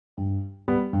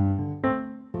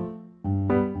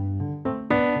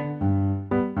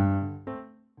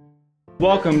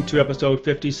Welcome to episode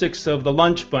 56 of The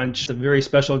Lunch Bunch. It's a very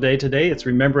special day today. It's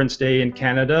Remembrance Day in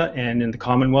Canada and in the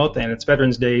Commonwealth, and it's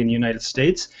Veterans Day in the United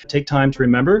States. Take time to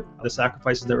remember the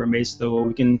sacrifices that were made so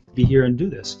we can be here and do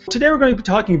this. Today we're going to be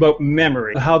talking about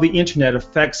memory, how the internet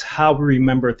affects how we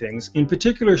remember things, in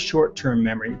particular short-term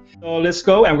memory. So let's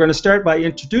go, and we're going to start by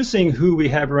introducing who we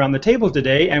have around the table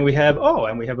today, and we have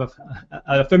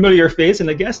a familiar face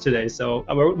and a guest today. So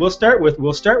we'll start with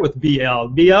BL.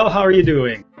 BL, how are you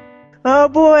doing? Oh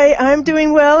boy, I'm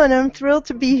doing well, and I'm thrilled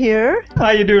to be here. How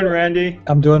you doing, Randy?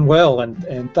 I'm doing well,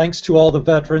 and thanks to all the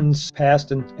veterans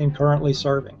past and currently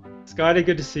serving. Scotty,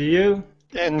 good to see you.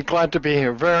 And glad to be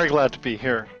here. Very glad to be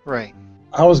here. Right.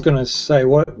 I was going to say,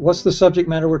 what's the subject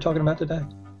matter we're talking about today?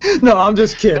 No, I'm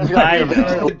just kidding.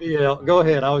 Go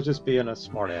ahead. I was just being a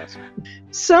smartass.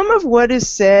 Some of what is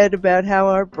said about how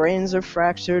our brains are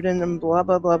fractured and blah,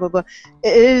 blah, blah, blah, blah,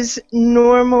 is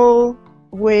normal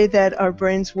way that our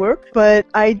brains work, but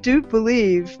I do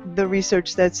believe the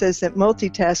research that says that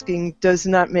multitasking does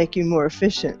not make you more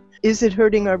efficient. Is it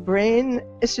hurting our brain?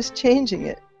 It's just changing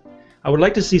it. I would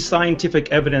like to see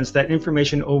scientific evidence that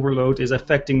information overload is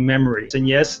affecting memory. And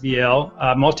yes, BL,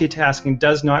 multitasking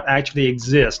does not actually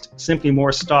exist, simply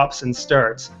more stops and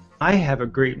starts. I have a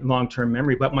great long-term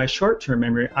memory, but my short-term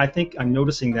memory, I think I'm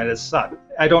noticing that as such.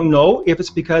 I don't know if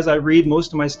it's because I read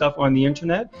most of my stuff on the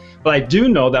internet, but I do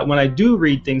know that when I do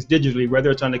read things digitally, whether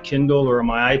it's on a Kindle or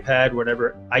my iPad,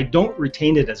 whatever, I don't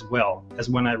retain it as well as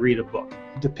when I read a book.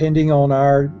 Depending on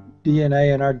our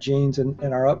DNA and our genes and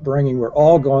our upbringing, we're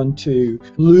all going to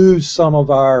lose some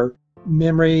of our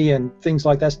memory and things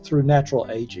like that through natural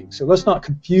aging. So let's not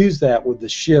confuse that with the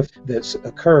shift that's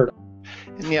occurred.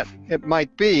 And yet it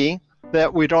might be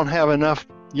that we don't have enough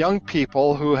young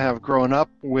people who have grown up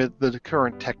with the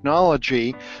current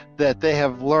technology, that they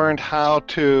have learned how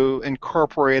to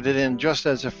incorporate it in just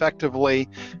as effectively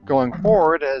going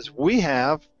forward as we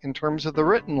have in terms of the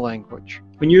written language.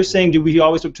 When you're saying, do we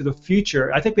always look to the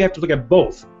future, I think we have to look at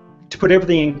both. To put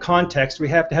everything in context, we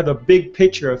have to have a big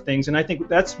picture of things, and I think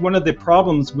that's one of the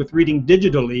problems with reading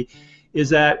digitally, is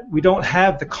that we don't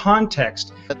have the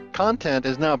context. The content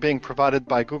is now being provided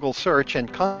by Google Search,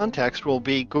 and context will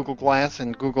be Google Glass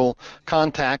and Google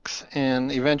Contacts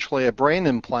and eventually a brain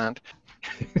implant.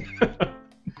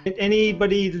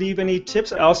 Anybody leave any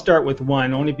tips? I'll start with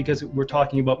one, only because we're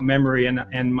talking about memory,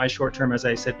 and my short term, as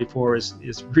I said before, is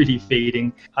really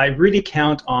fading. I really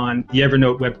count on the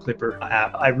Evernote Web Clipper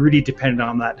app. I really depend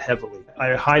on that heavily.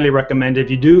 I highly recommend, if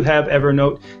you do have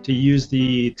Evernote, to use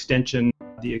the extension,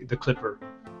 the Clipper.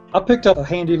 I picked up a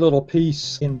handy little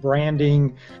piece in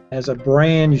branding. As a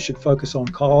brand, you should focus on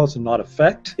cause and not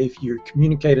effect. If you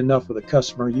communicate enough with a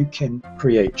customer, you can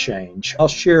create change. I'll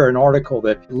share an article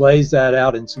that lays that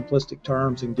out in simplistic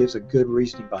terms and gives a good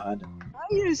reasoning behind it. I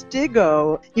use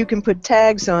Digo. You can put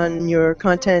tags on your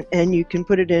content, and you can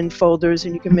put it in folders,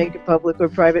 and you can make it public or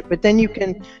private, but then you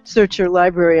can search your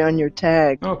library on your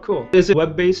tag. Oh, cool. Is it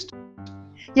web-based?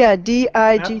 Yeah,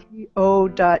 digo.com.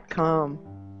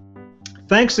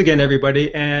 Thanks again,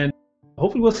 everybody, and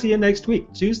hopefully we'll see you next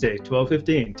week, Tuesday,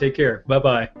 12:15. Take care.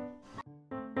 Bye-bye.